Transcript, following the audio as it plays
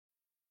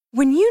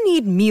When you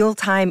need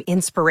mealtime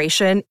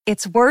inspiration,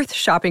 it's worth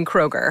shopping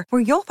Kroger,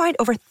 where you'll find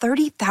over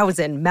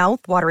 30,000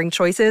 mouth-watering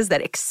choices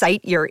that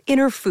excite your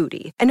inner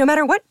foodie. And no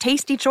matter what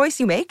tasty choice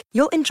you make,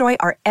 you'll enjoy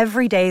our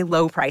everyday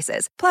low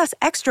prices, plus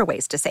extra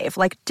ways to save,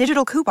 like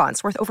digital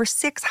coupons worth over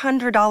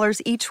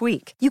 $600 each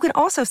week. You can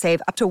also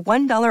save up to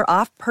 $1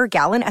 off per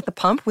gallon at the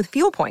pump with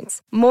fuel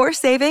points. More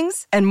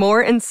savings and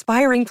more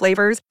inspiring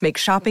flavors make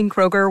shopping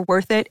Kroger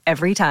worth it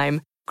every time.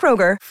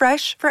 Kroger,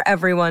 fresh for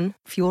everyone.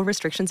 Fuel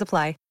restrictions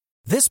apply.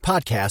 This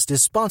podcast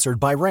is sponsored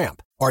by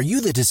Ramp. Are you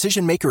the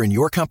decision maker in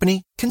your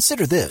company?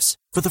 Consider this.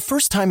 For the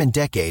first time in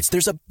decades,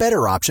 there's a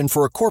better option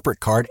for a corporate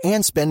card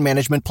and spend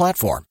management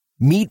platform.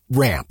 Meet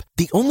Ramp,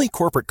 the only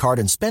corporate card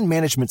and spend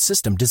management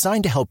system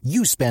designed to help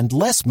you spend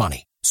less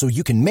money so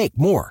you can make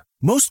more.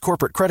 Most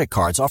corporate credit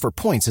cards offer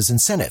points as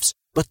incentives,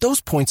 but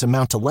those points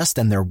amount to less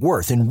than their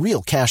worth in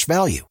real cash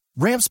value.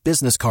 Ramp's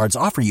business cards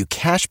offer you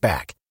cash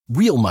back,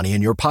 real money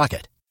in your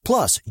pocket.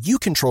 Plus, you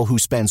control who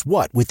spends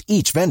what with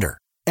each vendor.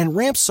 And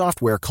Ramp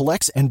software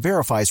collects and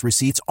verifies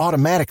receipts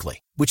automatically,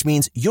 which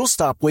means you'll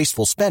stop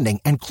wasteful spending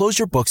and close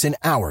your books in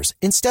hours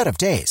instead of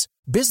days.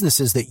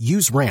 Businesses that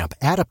use Ramp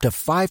add up to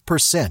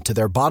 5% to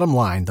their bottom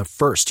line the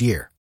first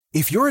year.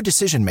 If you're a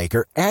decision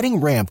maker,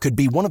 adding Ramp could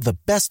be one of the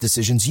best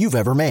decisions you've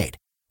ever made.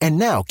 And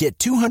now get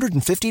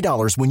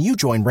 $250 when you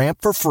join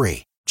Ramp for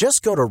free.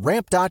 Just go to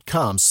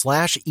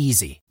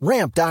ramp.com/easy.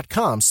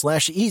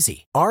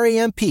 Ramp.com/easy.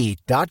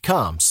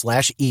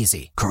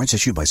 RAMP.com/easy. Cards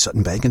issued by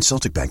Sutton Bank and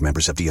Celtic Bank,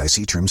 members of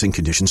FDIC. Terms and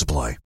conditions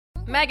apply.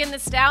 Megan Thee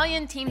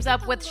Stallion teams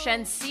up with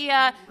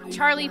Shenseea.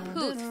 Charlie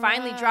Puth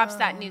finally drops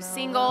that new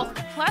single.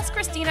 Plus,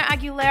 Christina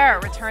Aguilera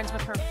returns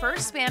with her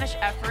first Spanish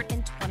effort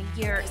in 20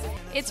 years.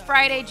 It's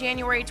Friday,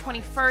 January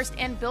 21st,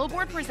 and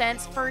Billboard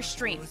presents First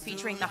Stream,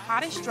 featuring the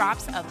hottest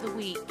drops of the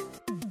week.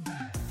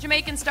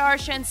 Jamaican star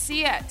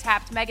Shenseea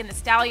tapped Megan Thee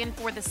Stallion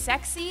for the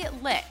sexy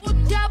lick.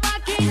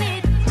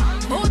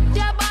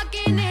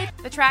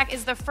 The track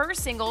is the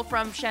first single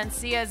from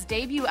Shenseea's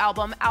debut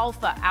album,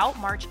 Alpha, out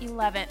March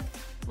 11th.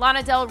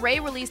 Lana Del Rey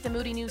released a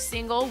moody new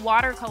single,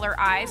 Watercolor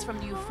Eyes, from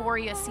the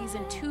Euphoria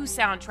Season 2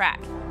 soundtrack.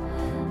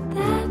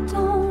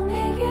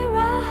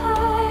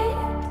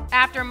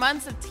 After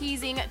months of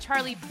teasing,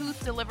 Charlie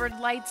Puth delivered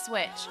Light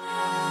Switch.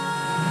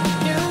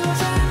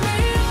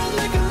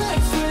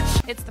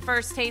 It's the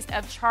first taste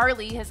of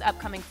Charlie, his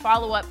upcoming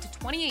follow-up to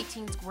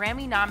 2018's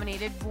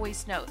Grammy-nominated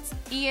Voice Notes.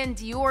 Ian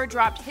Dior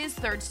dropped his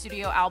third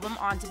studio album,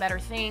 On to Better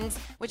Things,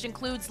 which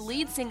includes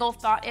lead single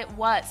Thought It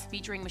Was,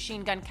 featuring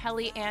Machine Gun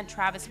Kelly and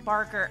Travis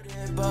Barker.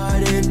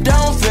 But it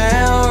don't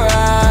feel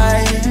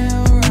right.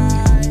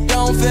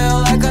 Don't feel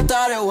like I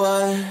thought it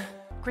would.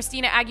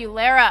 Christina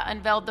Aguilera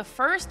unveiled the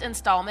first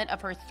installment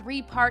of her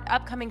three-part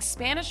upcoming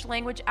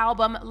Spanish-language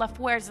album, La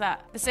Fuerza.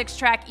 The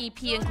six-track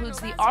EP includes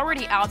the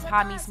already out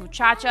Pa Mis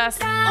Muchachas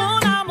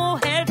and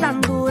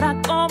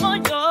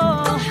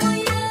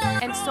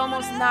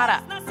Somos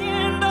Nada.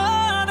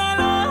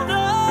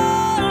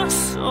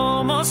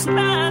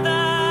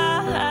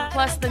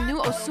 Plus the new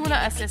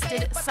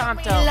Ozuna-assisted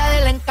Santo.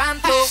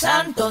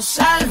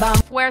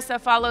 Fuerza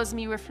follows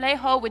Mi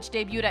Reflejo, which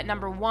debuted at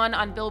 #1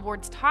 on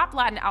Billboard's Top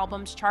Latin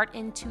Albums chart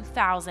in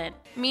 2000.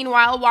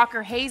 Meanwhile,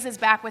 Walker Hayes is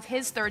back with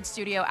his third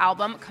studio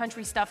album,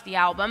 Country Stuff the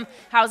Album,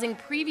 housing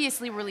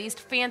previously released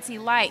Fancy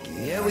Like.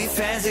 Yeah, we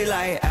fancy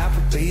like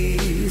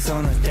Applebee's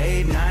on a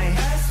date night.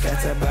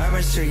 Got that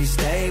Bourbon Street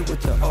steak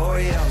with the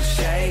Oreo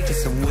shake and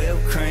some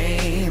whipped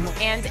cream.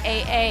 And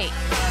AA.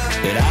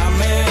 That I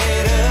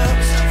made up,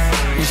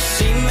 and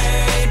she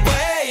made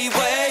way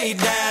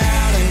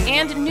down.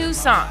 And new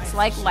songs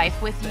like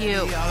Life With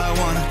You. All I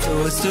wanna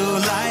do is do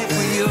life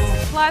with you.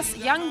 Plus,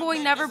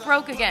 Youngboy Never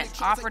Broke Again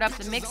offered up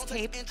the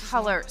mixtape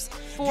Colors.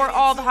 For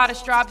all the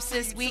hottest drops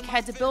this week,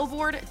 head to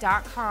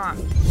Billboard.com.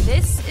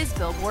 This is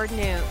Billboard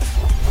News.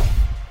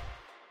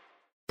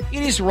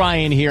 It is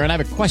Ryan here, and I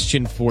have a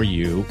question for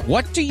you.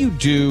 What do you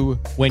do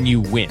when you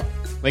win?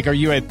 Like, are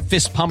you a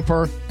fist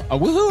pumper, a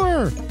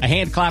woo-hooer, a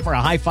hand clapper,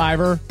 a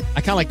high-fiver?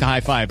 I kind of like the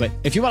high-five, but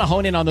if you want to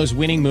hone in on those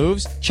winning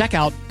moves, check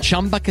out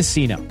Chumba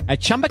Casino. At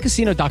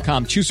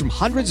ChumbaCasino.com, choose from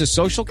hundreds of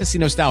social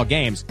casino-style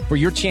games for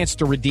your chance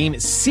to redeem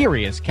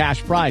serious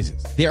cash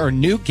prizes. There are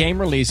new game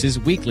releases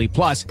weekly,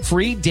 plus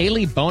free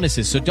daily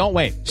bonuses, so don't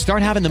wait.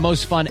 Start having the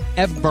most fun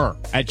ever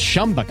at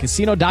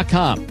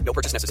ChumbaCasino.com. No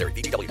purchase necessary.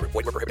 VGW. Void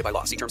where prohibited by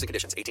law. See terms and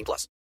conditions.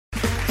 18+.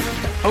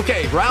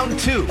 Okay, round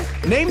two.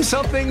 Name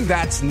something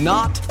that's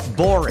not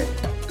boring.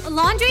 A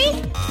laundry?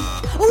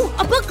 Ooh,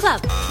 a book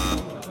club.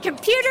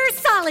 Computer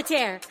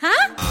solitaire,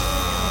 huh?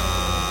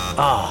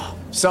 Ah,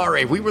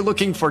 sorry, we were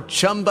looking for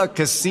Chumba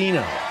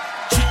Casino.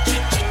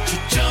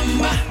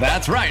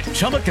 That's right,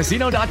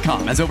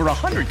 ChumbaCasino.com has over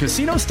 100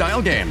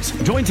 casino-style games.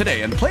 Join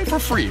today and play for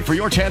free for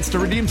your chance to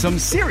redeem some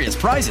serious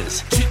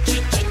prizes.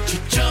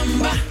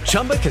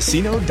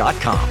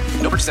 ChumbaCasino.com.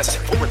 No purchase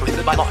necessary. Void where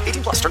prohibited by law.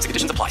 18+. Terms and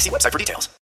conditions apply. See website for details.